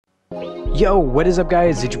Yo, what is up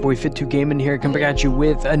guys? It's your boy Fit2 Gaming here, coming at you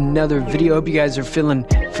with another video. Hope you guys are feeling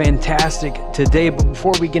fantastic today. But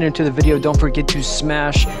before we get into the video, don't forget to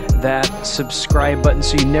smash that subscribe button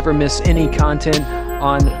so you never miss any content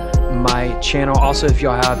on my channel. Also, if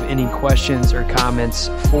y'all have any questions or comments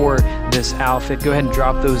for this outfit, go ahead and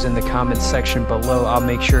drop those in the comments section below. I'll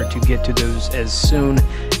make sure to get to those as soon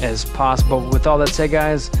as possible. With all that said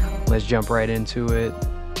guys, let's jump right into it.